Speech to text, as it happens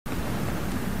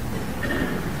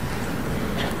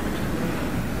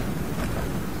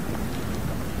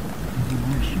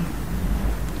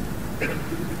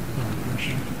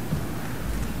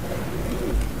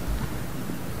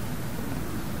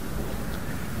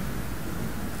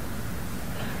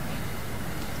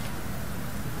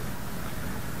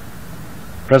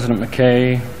President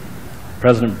McKay,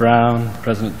 President Brown,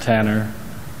 President Tanner,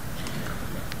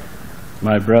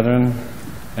 my brethren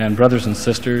and brothers and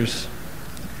sisters,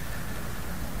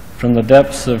 from the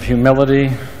depths of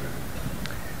humility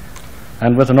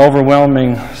and with an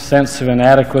overwhelming sense of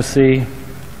inadequacy,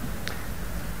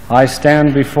 I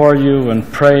stand before you and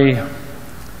pray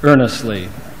earnestly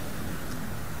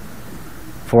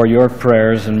for your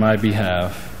prayers in my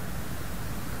behalf.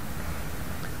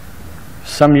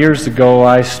 Some years ago,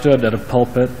 I stood at a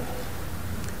pulpit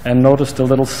and noticed a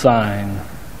little sign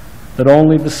that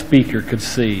only the speaker could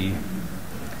see.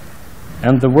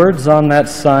 And the words on that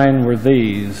sign were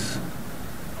these: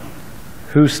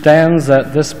 "Who stands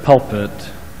at this pulpit,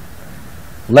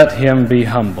 let him be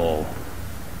humble."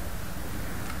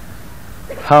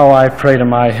 How I pray to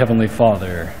my Heavenly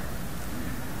Father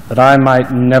that I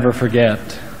might never forget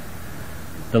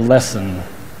the lesson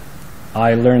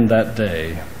I learned that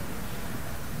day.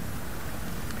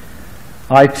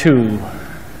 I too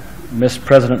miss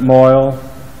President Moyle,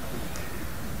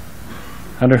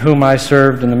 under whom I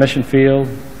served in the mission field,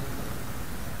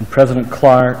 and President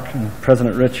Clark and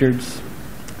President Richards,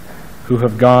 who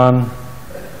have gone.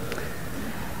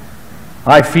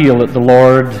 I feel that the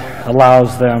Lord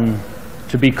allows them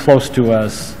to be close to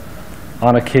us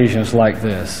on occasions like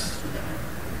this.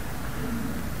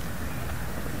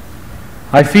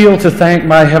 I feel to thank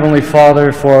my Heavenly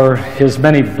Father for His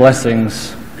many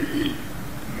blessings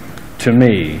to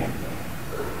me.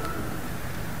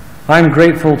 I'm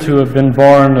grateful to have been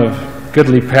born of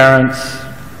goodly parents,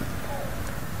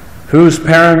 whose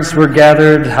parents were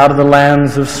gathered out of the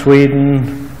lands of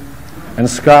Sweden and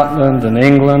Scotland and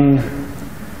England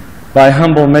by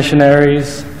humble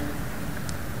missionaries,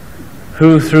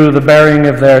 who through the bearing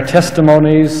of their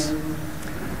testimonies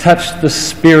touched the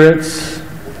spirits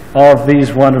of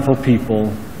these wonderful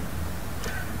people.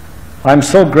 I'm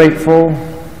so grateful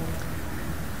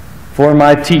for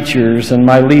my teachers and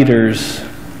my leaders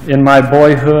in my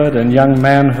boyhood and young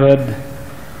manhood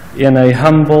in a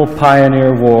humble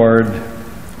pioneer ward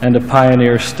and a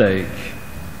pioneer stake.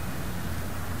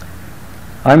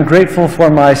 I'm grateful for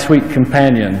my sweet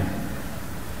companion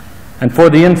and for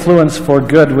the influence for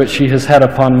good which she has had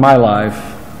upon my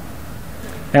life,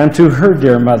 and to her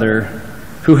dear mother,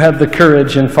 who had the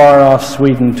courage in far-off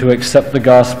Sweden to accept the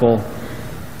gospel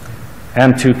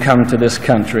and to come to this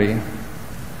country.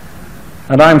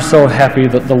 And I'm so happy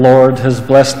that the Lord has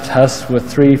blessed us with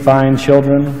 3 fine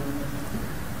children.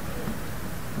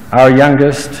 Our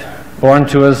youngest, born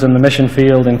to us in the mission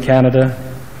field in Canada.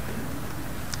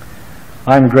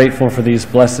 I'm grateful for these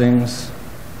blessings.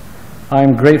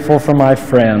 I'm grateful for my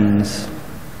friends,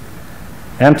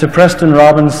 and to Preston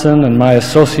Robinson and my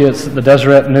associates at the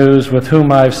Deseret News, with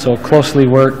whom I've so closely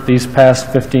worked these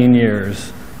past 15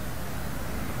 years.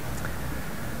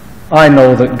 I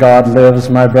know that God lives,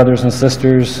 my brothers and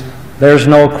sisters. There's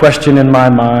no question in my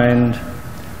mind.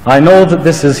 I know that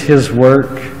this is His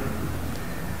work,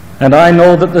 and I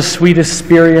know that the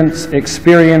sweetest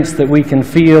experience that we can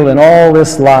feel in all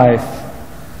this life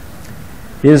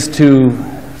is to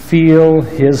feel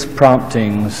His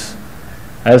promptings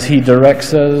as He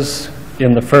directs us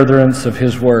in the furtherance of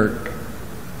His work.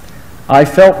 I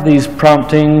felt these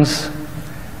promptings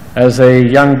as a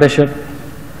young bishop,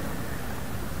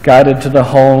 guided to the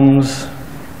homes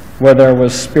where there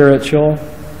was spiritual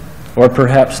or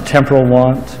perhaps temporal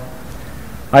want.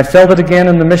 I felt it again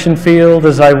in the mission field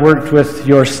as I worked with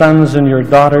your sons and your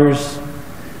daughters,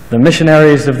 the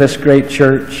missionaries of this great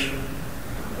church,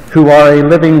 who are a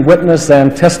living witness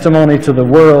and testimony to the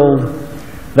world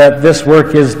that this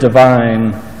work is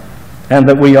divine and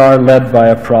that we are led by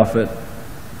a prophet.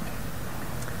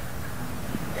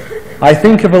 I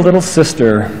think of a little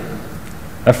sister,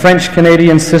 a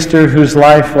French-Canadian sister whose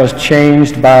life was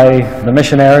changed by the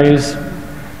missionaries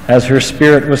as her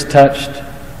spirit was touched.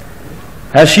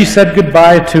 As she said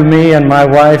goodbye to me and my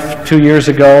wife 2 years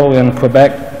ago in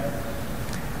Quebec,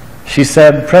 she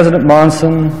said, "President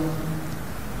Monson,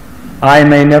 I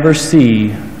may never see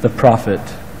the prophet.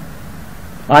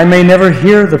 I may never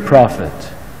hear the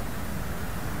prophet.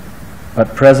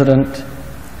 But President,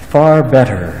 far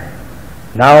better,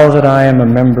 now that I am a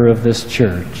member of this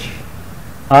church,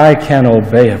 I can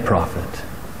obey a prophet."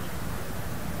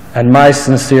 And my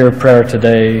sincere prayer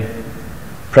today,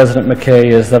 President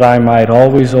McKay, is that I might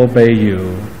always obey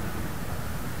you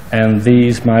and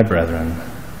these my brethren.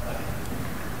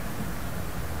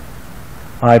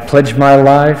 I pledge my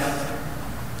life,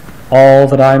 all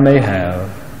that I may have.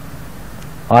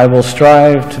 I will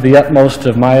strive to the utmost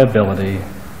of my ability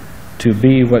to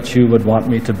be what you would want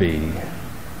me to be.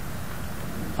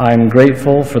 I'm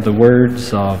grateful for the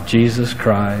words of Jesus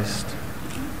Christ.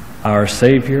 our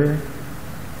Savior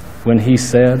when he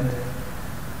said,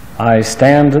 "I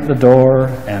stand at the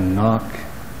door and knock.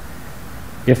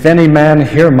 If any man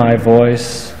hear my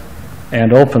voice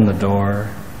and open the door,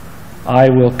 I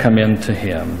will come in to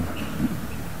him."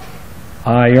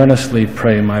 I earnestly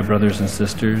pray, my brothers and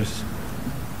sisters,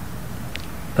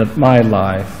 that my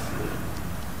life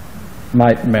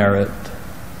might merit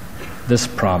this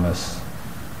promise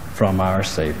from our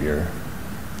Savior.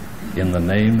 In the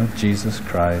name of Jesus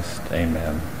Christ,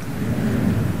 amen.